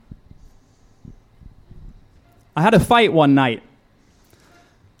I had a fight one night.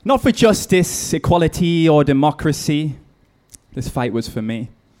 Not for justice, equality, or democracy. This fight was for me.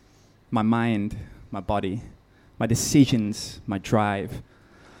 My mind, my body, my decisions, my drive.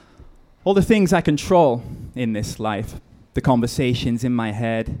 All the things I control in this life. The conversations in my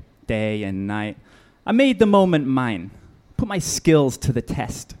head, day and night. I made the moment mine. Put my skills to the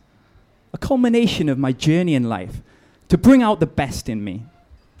test. A culmination of my journey in life to bring out the best in me.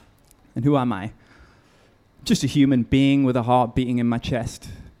 And who am I? Just a human being with a heart beating in my chest,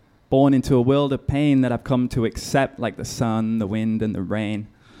 born into a world of pain that I've come to accept like the sun, the wind, and the rain.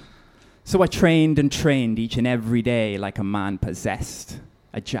 So I trained and trained each and every day like a man possessed.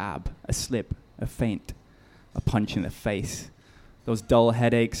 A jab, a slip, a feint, a punch in the face. Those dull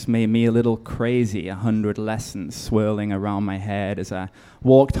headaches made me a little crazy, 100 lessons swirling around my head as I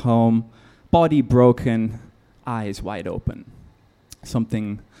walked home, body broken, eyes wide open.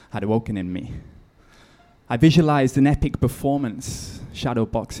 Something had awoken in me. I visualized an epic performance, shadow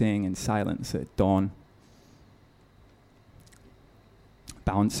boxing in silence at dawn.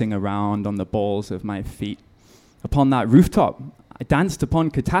 Bouncing around on the balls of my feet. Upon that rooftop, I danced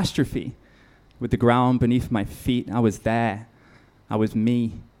upon catastrophe. With the ground beneath my feet, I was there. I was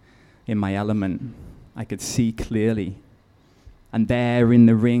me, in my element. I could see clearly. And there in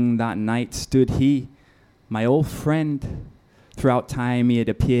the ring that night stood he, my old friend. Throughout time he had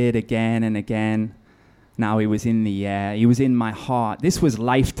appeared again and again. Now he was in the air. He was in my heart. This was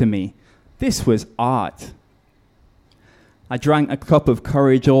life to me. This was art. I drank a cup of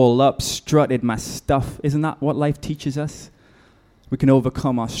courage all up, strutted my stuff. Isn't that what life teaches us? We can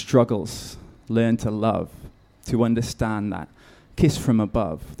overcome our struggles, learn to love, to understand that kiss from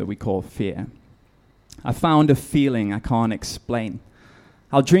above that we call fear. I found a feeling I can't explain.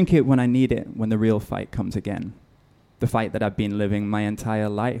 I'll drink it when I need it, when the real fight comes again. The fight that I've been living my entire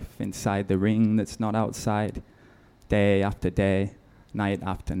life inside the ring that's not outside. Day after day, night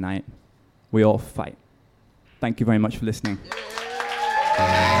after night. We all fight. Thank you very much for listening.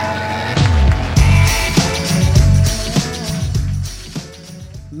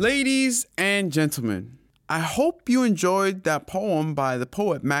 Ladies and gentlemen, I hope you enjoyed that poem by the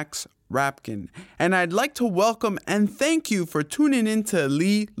poet Max Rapkin, and I'd like to welcome and thank you for tuning in to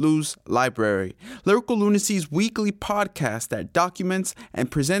Lee Lou's Library, Lyrical Lunacy's weekly podcast that documents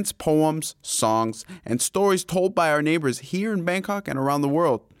and presents poems, songs, and stories told by our neighbors here in Bangkok and around the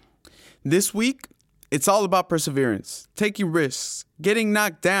world. This week, it's all about perseverance, taking risks, getting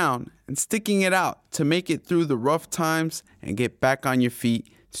knocked down, and sticking it out to make it through the rough times and get back on your feet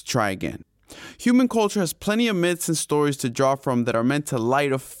to try again. Human culture has plenty of myths and stories to draw from that are meant to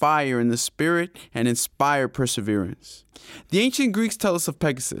light a fire in the spirit and inspire perseverance. The ancient Greeks tell us of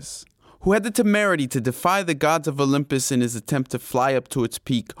Pegasus, who had the temerity to defy the gods of Olympus in his attempt to fly up to its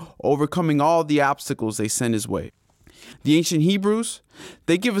peak, overcoming all the obstacles they sent his way. The ancient Hebrews,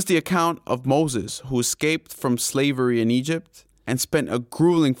 they give us the account of Moses, who escaped from slavery in Egypt and spent a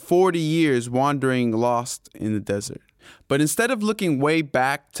grueling 40 years wandering lost in the desert. But instead of looking way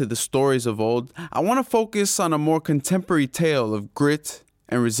back to the stories of old, I want to focus on a more contemporary tale of grit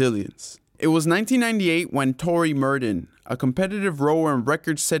and resilience. It was 1998 when Tori Murden, a competitive rower and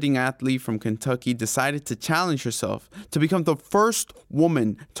record-setting athlete from Kentucky, decided to challenge herself to become the first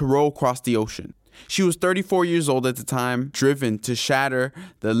woman to row across the ocean. She was 34 years old at the time, driven to shatter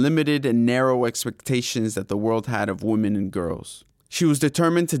the limited and narrow expectations that the world had of women and girls. She was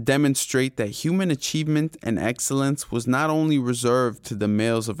determined to demonstrate that human achievement and excellence was not only reserved to the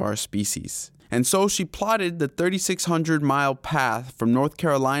males of our species. And so she plotted the 3,600-mile path from North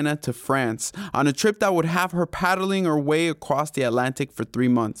Carolina to France on a trip that would have her paddling her way across the Atlantic for 3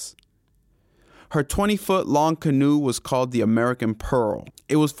 months. Her 20-foot-long canoe was called the American Pearl.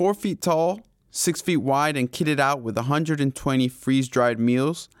 It was 4 feet tall, 6 feet wide, and kitted out with 120 freeze-dried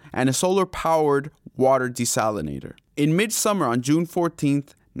meals and a solar-powered water desalinator. In midsummer on June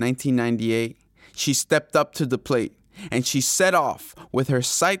 14th, 1998, she stepped up to the plate and she set off with her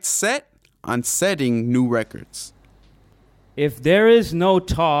sights set on setting new records. If there is no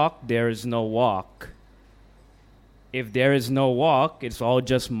talk, there is no walk. If there is no walk, it's all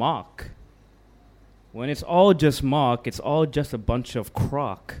just mock. When it's all just mock, it's all just a bunch of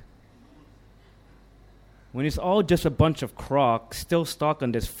crock. When it's all just a bunch of crock, still stuck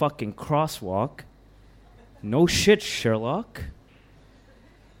on this fucking crosswalk. No shit, Sherlock.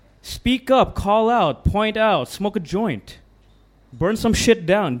 Speak up, call out, point out, smoke a joint. Burn some shit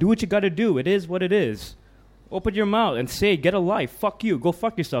down, do what you gotta do, it is what it is. Open your mouth and say, get a life, fuck you, go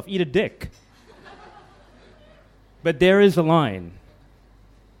fuck yourself, eat a dick. But there is a line.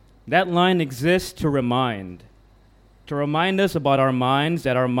 That line exists to remind us about our minds,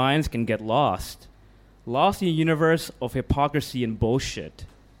 that our minds can get lost. lost in a universe of hypocrisy and bullshit.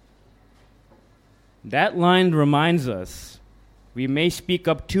 That line reminds us we may speak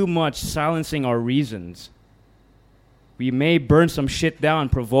up too much, silencing our reasons. We may burn some shit down,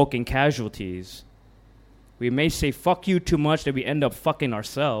 provoking casualties. We may say fuck you too much that we end up fucking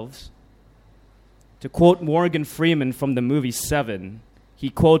ourselves. To quote Morgan Freeman from the movie Seven, he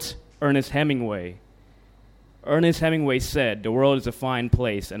quotes Ernest Hemingway. Ernest Hemingway said, "The world is a fine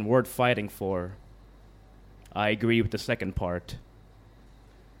place and worth fighting for." I agree with the second part.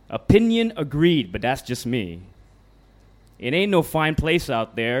 Opinion agreed, but that's just me. It ain't no fine place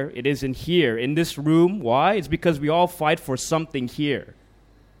out there. It isn't here, in this room. Why? It's because we all fight for something here.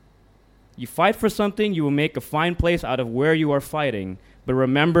 You fight for something, you will make a fine place out of where you are fighting. But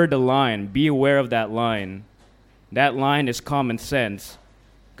remember the line. Be aware of that line. That line is common sense.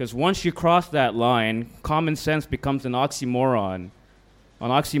 Because once you cross that line, common sense becomes an oxymoron. An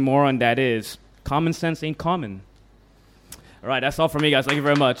oxymoron that is, common sense ain't common. All right, that's all from me, guys. Thank you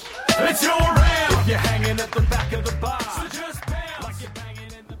very much. It's your round. You're hanging at the back of the bar. So just bounce. Like you're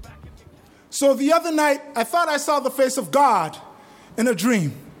banging in the back of the... So the other night, I thought I saw the face of God in a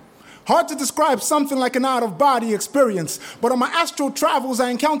dream. Hard to describe something like an out-of-body experience, but on my astral travels,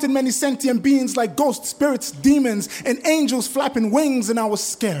 I encountered many sentient beings like ghosts, spirits, demons, and angels flapping wings, and I was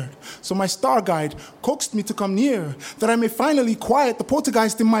scared. So my star guide coaxed me to come near, that I may finally quiet the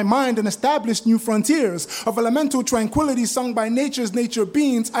poltergeist in my mind and establish new frontiers of elemental tranquility sung by nature's nature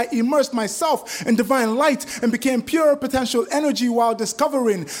beings. I immersed myself in divine light and became pure potential energy while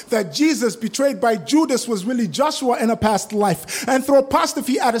discovering that Jesus, betrayed by Judas, was really Joshua in a past life. And through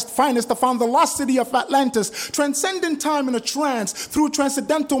apostrophe at its finest, I found the lost city of Atlantis, transcending time in a trance. Through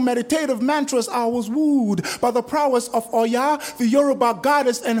transcendental meditative mantras, I was wooed by the prowess of Oya, the Yoruba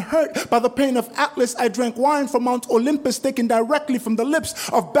goddess, and hurt by the pain of Atlas. I drank wine from Mount Olympus, taken directly from the lips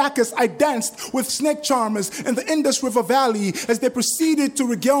of Bacchus. I danced with snake charmers in the Indus River Valley as they proceeded to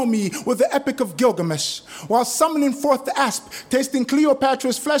regale me with the Epic of Gilgamesh, while summoning forth the asp, tasting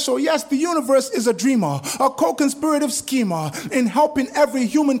Cleopatra's flesh. Oh yes, the universe is a dreamer, a co-conspirative schemer in helping every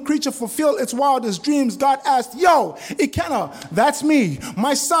human creature fulfill its wildest dreams. God asked, yo, Ikenna, that's me,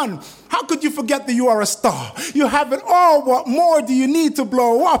 my son. How could you forget that you are a star? You have it all. What more do you need to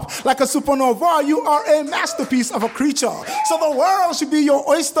blow up? Like a supernova, you are a masterpiece of a creature. So the world should be your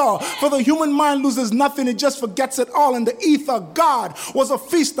oyster. For the human mind loses nothing, it just forgets it all. In the ether, God was a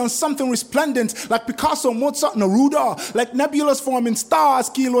feast on something resplendent, like Picasso, Mozart, Neruda, like nebulas forming stars,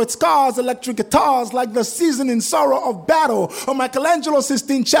 keloid scars, electric guitars, like the seasoning sorrow of battle, or Michelangelo's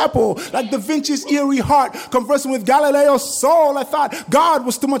Sistine Chapel, like Da Vinci's eerie heart, conversing with Galileo's soul. I thought God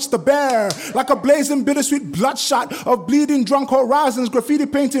was too much to bear. Like a blazing bittersweet bloodshot of bleeding drunk horizons, graffiti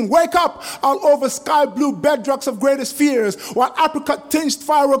painting, wake up, all over sky blue bedrocks of greatest fears, while apricot tinged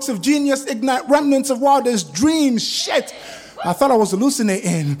fireworks of genius ignite remnants of wildest dreams. Shit! I thought I was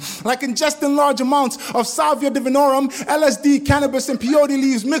hallucinating, like ingesting large amounts of Salvia divinorum, LSD, cannabis, and peyote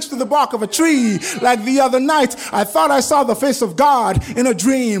leaves mixed with the bark of a tree. Like the other night, I thought I saw the face of God in a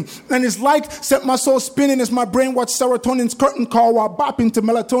dream, and his light set my soul spinning as my brain watched serotonin's curtain call while bopping to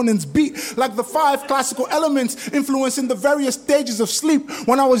melatonin's beat. Like the 5 classical elements influencing the various stages of sleep.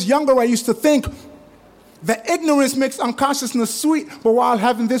 When I was younger, I used to think that ignorance makes unconsciousness sweet, but while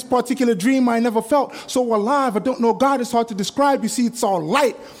having this particular dream, I never felt so alive. I don't know God, it's hard to describe. You see, it's all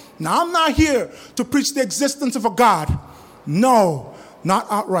light. Now, I'm not here to preach the existence of a God. No, not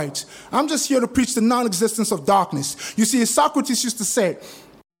outright. I'm just here to preach the non-existence of darkness. You see, Socrates used to say,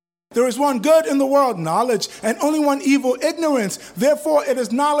 there is one good in the world, knowledge, and only one evil, ignorance. Therefore, it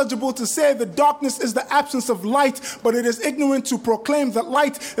is knowledgeable to say that darkness is the absence of light, but it is ignorant to proclaim that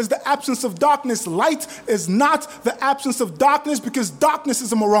light is the absence of darkness. Light is not the absence of darkness, because darkness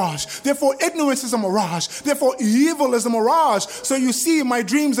is a mirage. Therefore, ignorance is a mirage. Therefore, evil is a mirage. So you see, my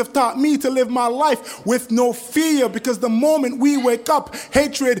dreams have taught me to live my life with no fear, because the moment we wake up,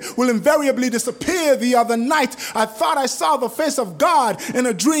 hatred will invariably disappear. The other night, I thought I saw the face of God in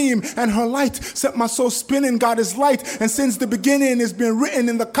a dream, and her light set my soul spinning. God is light, and since the beginning it's been written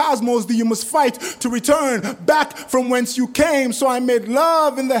in the cosmos that you must fight to return back from whence you came. So I made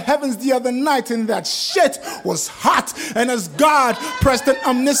love in the heavens the other night, and that shit was hot. And as God pressed an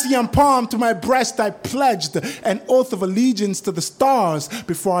omniscient palm to my breast, I pledged an oath of allegiance to the stars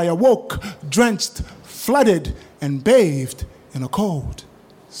before I awoke, drenched, flooded, and bathed in a cold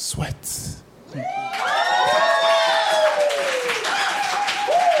sweat.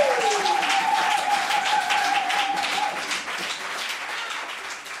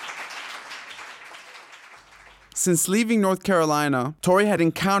 Since leaving North Carolina, Tori had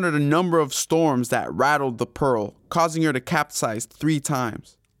encountered a number of storms that rattled the Pearl, causing her to capsize 3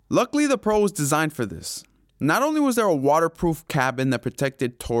 times. Luckily, the Pearl was designed for this. Not only was there a waterproof cabin that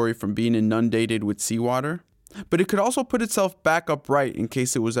protected Tori from being inundated with seawater, but it could also put itself back upright in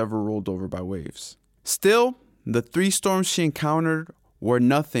case it was ever rolled over by waves. Still, the 3 storms she encountered were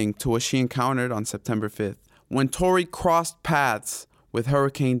nothing to what she encountered on September 5th, when Tori crossed paths with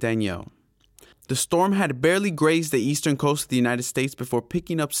Hurricane Danielle. The storm had barely grazed the eastern coast of the United States before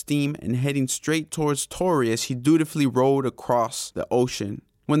picking up steam and heading straight towards Tori as she dutifully rowed across the ocean.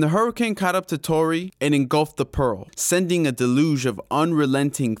 When the hurricane caught up to Tori, it engulfed the Pearl, sending a deluge of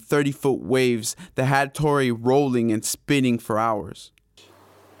unrelenting 30-foot waves that had Tori rolling and spinning for hours.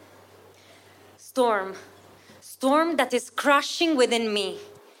 Storm that is crushing within me,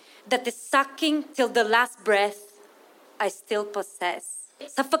 that is sucking till the last breath I still possess,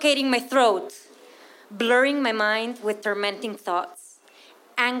 suffocating my throat, blurring my mind with tormenting thoughts,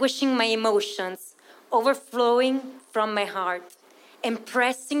 anguishing my emotions, overflowing from my heart, and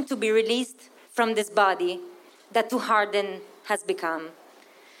pressing to be released from this body that too hardened has become,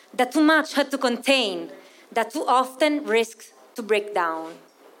 that too much had to contain, that too often risks to break down.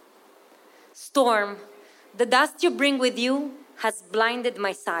 Storm, the dust you bring with you has blinded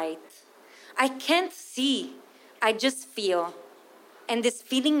my sight. I can't see, I just feel, and this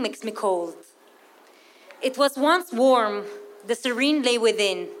feeling makes me cold. It was once warm, the serene lay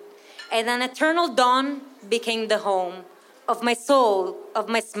within, and an eternal dawn became the home of my soul, of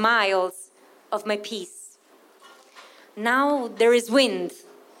my smiles, of my peace. Now there is wind,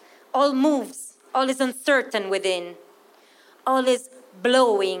 all moves, all is uncertain within, all is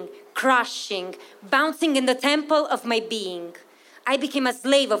blowing, crushing, bouncing in the temple of my being. I became a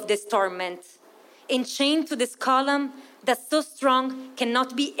slave of this torment, enchained to this column that so strong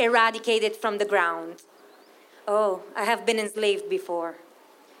cannot be eradicated from the ground. Oh, I have been enslaved before.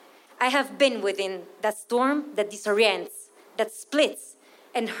 I have been within that storm that disorients, that splits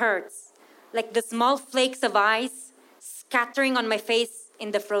and hurts, like the small flakes of ice scattering on my face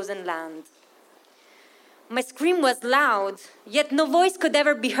in the frozen land. My scream was loud, yet no voice could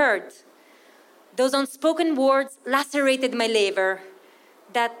ever be heard. Those unspoken words lacerated my liver,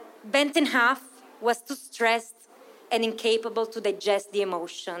 that, bent in half, was too stressed and incapable to digest the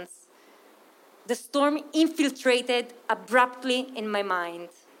emotions. The storm infiltrated abruptly in my mind,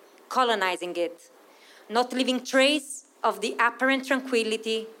 colonizing it, not leaving trace of the apparent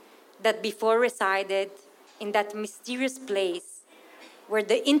tranquility that before resided in that mysterious place where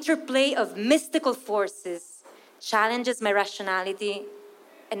the interplay of mystical forces challenges my rationality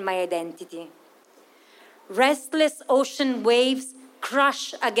and my identity. Restless ocean waves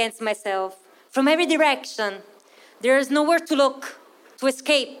crush against myself from every direction. There is nowhere to look, to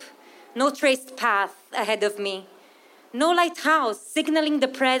escape, no traced path ahead of me, no lighthouse signaling the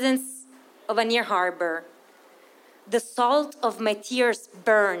presence of a near harbor. The salt of my tears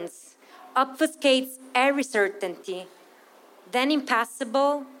burns, obfuscates every certainty. Then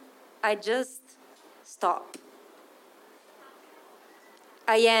impassable, I just stop.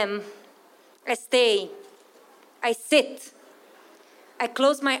 I stay, I sit, I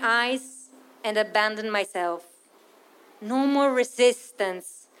close my eyes and abandon myself. No more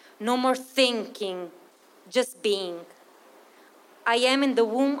resistance, no more thinking, just being. I am in the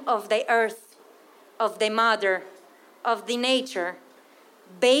womb of the earth, of the mother, of the nature,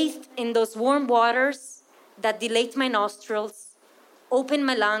 bathed in those warm waters that dilate my nostrils, open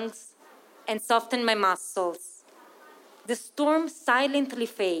my lungs, and soften my muscles. The storm silently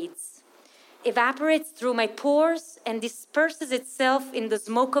fades, evaporates through my pores, and disperses itself in the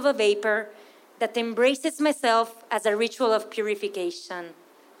smoke of a vapor that embraces myself as a ritual of purification.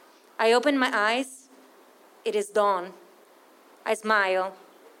 I open my eyes. It is dawn. I smile.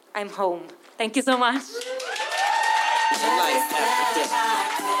 I'm home. Thank you so much.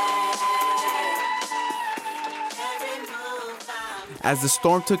 As the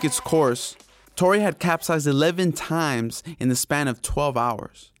storm took its course, Tori had capsized 11 times in the span of 12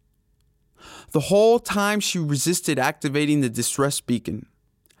 hours. The whole time she resisted activating the distress beacon.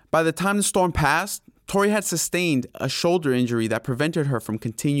 By the time the storm passed, Tori had sustained a shoulder injury that prevented her from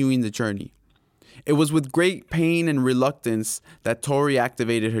continuing the journey. It was with great pain and reluctance that Tori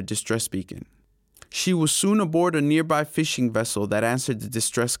activated her distress beacon. She was soon aboard a nearby fishing vessel that answered the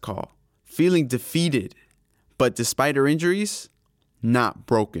distress call, feeling defeated, but despite her injuries, not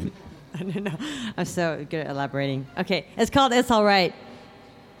broken. I don't know. I'm so good at elaborating. Okay, it's called It's All Right.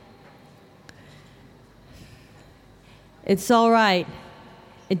 It's all right.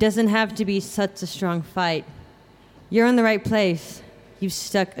 It doesn't have to be such a strong fight. You're in the right place. You've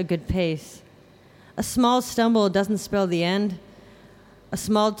stuck a good pace. A small stumble doesn't spell the end. A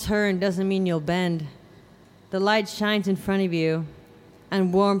small turn doesn't mean you'll bend. The light shines in front of you.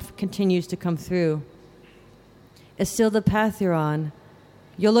 and warmth continues to come through. It's still the path you're on.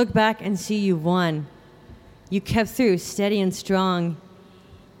 You'll look back and see you won. You kept through steady and strong,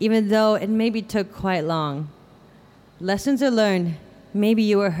 even though it maybe took quite long. Lessons are learned. Maybe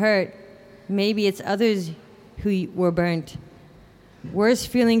you were hurt. Maybe it's others who were burnt. Worst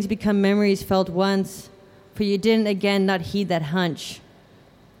feelings become memories felt once, for you didn't again not heed that hunch.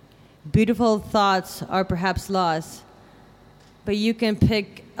 Beautiful thoughts are perhaps lost, but you can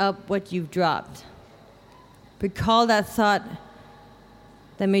pick up what you've dropped. Recall that thought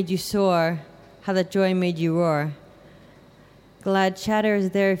that made you soar, how that joy made you roar. Glad chatter is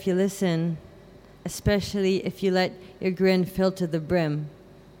there if you listen, especially if you let your grin fill to the brim.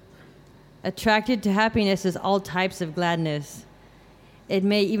 Attracted to happiness is all types of gladness. It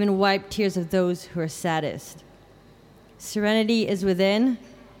may even wipe tears of those who are saddest. Serenity is within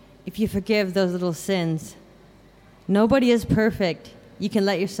if you forgive those little sins. Nobody is perfect. You can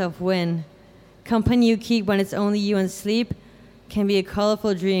let yourself win. Company you keep when it's only you and sleep can be a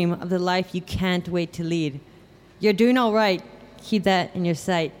colorful dream of the life you can't wait to lead. You're doing all right. Keep that in your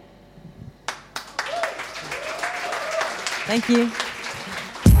sight. Thank you.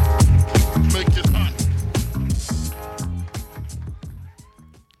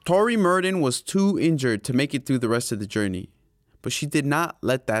 Tori Murden was too injured to make it through the rest of the journey, but she did not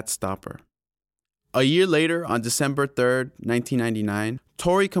let that stop her. A year later, on December 3rd, 1999,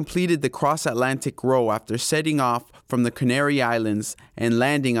 Tori completed the cross-Atlantic row after setting off from the Canary Islands and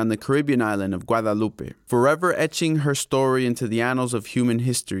landing on the Caribbean island of Guadalupe, forever etching her story into the annals of human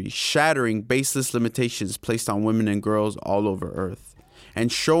history, shattering baseless limitations placed on women and girls all over Earth,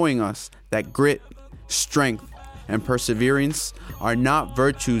 and showing us that grit, strength, and perseverance are not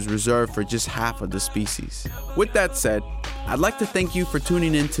virtues reserved for just half of the species. With that said, I'd like to thank you for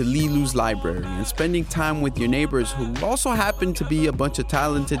tuning in to Lilu's Library and spending time with your neighbors who also happen to be a bunch of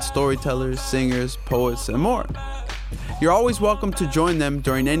talented storytellers, singers, poets, and more. You're always welcome to join them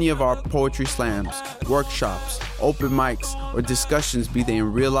during any of our poetry slams, workshops, open mics, or discussions, be they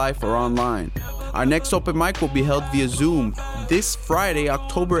in real life or online. Our next open mic will be held via Zoom this Friday,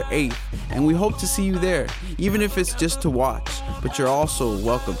 October 8th, and we hope to see you there, even if it's just to watch, but you're also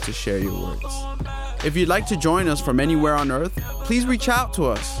welcome to share your words. If you'd like to join us from anywhere on Earth, please reach out to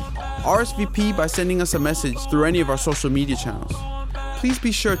us. RSVP by sending us a message through any of our social media channels. Please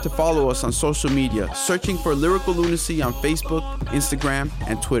be sure to follow us on social media, searching for Lyrical Lunacy on Facebook, Instagram,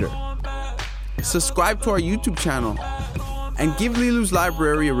 and Twitter. Subscribe to our YouTube channel, and give Lilu's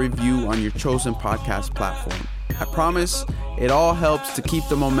Library a review on your chosen podcast platform. I promise it all helps to keep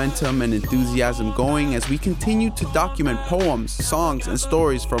the momentum and enthusiasm going as we continue to document poems, songs, and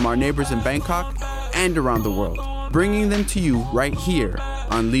stories from our neighbors in Bangkok and around the world, bringing them to you right here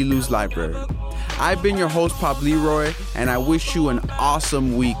on Lilu's Library. I've been your host, Pop Leroy, and I wish you an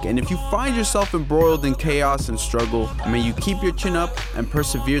awesome week. And if you find yourself embroiled in chaos and struggle, may you keep your chin up and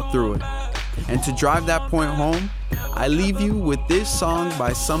persevere through it. And to drive that point home, I leave you with this song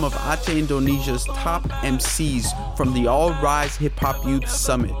by some of Aceh Indonesia's top MCs from the All Rise Hip Hop Youth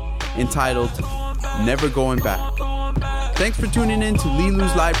Summit, entitled Never Going Back. Thanks for tuning in to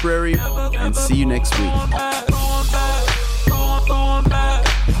Lilu's Library, and see you next week.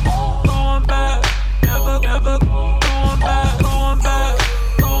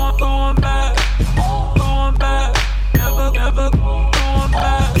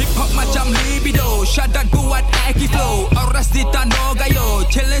 Syadat buat Eki Flow Oras di Tano Gayo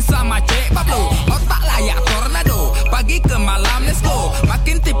Challenge sama Cek Pablo Otak layak tornado Pagi ke malam let's go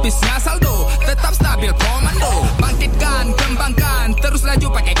Makin tipisnya saldo Tetap stabil komando Bangkitkan, kembangkan Terus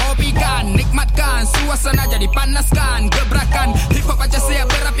laju pakai kopi kan Nikmatkan, suasana jadi panaskan Gebrakan, hip hop aja siap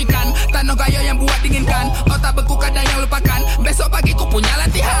berapikan Tano Gayo yang buat dinginkan Otak beku kadang yang lupakan Besok pagi ku punya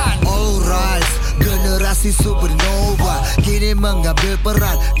latihan. All rise, generasi supernova Kini mengambil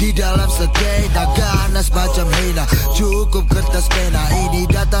peran Di dalam skena ganas macam hena Cukup kertas pena Ini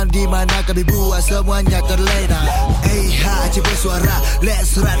datang di mana kami buat semuanya terlena. Ha, coba suara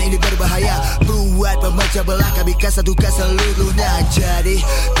Let's run, ini berbahaya Buat pemecah belah Kami kan satukan seluruhnya. Jadi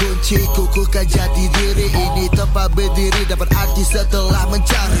kunci kukuhkan jati diri Ini tempat berdiri Dapat arti setelah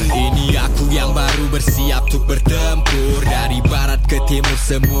mencari. Ini aku yang baru bersiap untuk bertempur Dari barat ke timur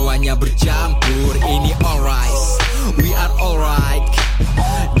semuanya bercampur. Ini all rise, we are alright.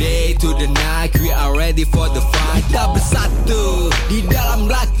 Day to the night, we are ready for the fight. Kita bersatu di dalam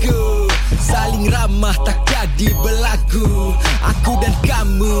laku, saling ramah tak jadi berlaku. Aku dan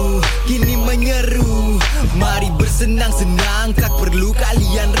kamu kini menyeru, mari bersenang-senang, tak perlu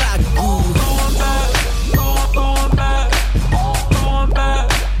kalian ragu. Never going back.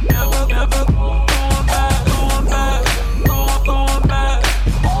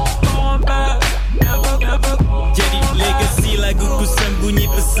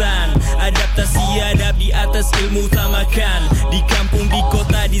 atas ilmu utamakan. Di kampung, di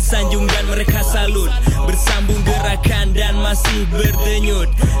kota, di sanjung dan mereka salut. Bersambung gerakan dan masih berdenyut.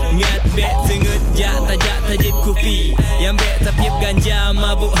 Ngat bet tengut jak tajak tajib kopi. Yang bet tapiap ganja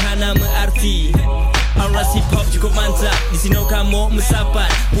mabuk hana mengarti. Aras hip hop cukup mantap. Di sini kamu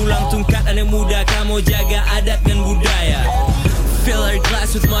mesapat. Pulang tungkat anak muda, kamu jaga adat dan budaya. Fill our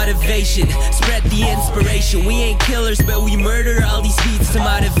glass with motivation, spread the inspiration. We ain't killers, but we murder all these beats to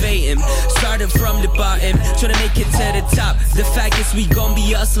motivate him. Started from the bottom, trying to make it to the top. The fact is we gon'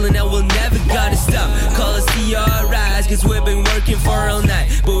 be hustling and we'll never gonna stop. Call us DRIs, cause we've been working for all night.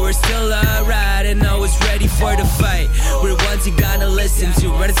 But we're still alright and always ready for the fight. We're the ones you gonna listen to.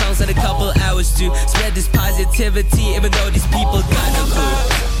 Write songs in a couple hours to spread this positivity, even though these people got no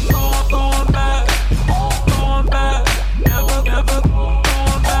clue.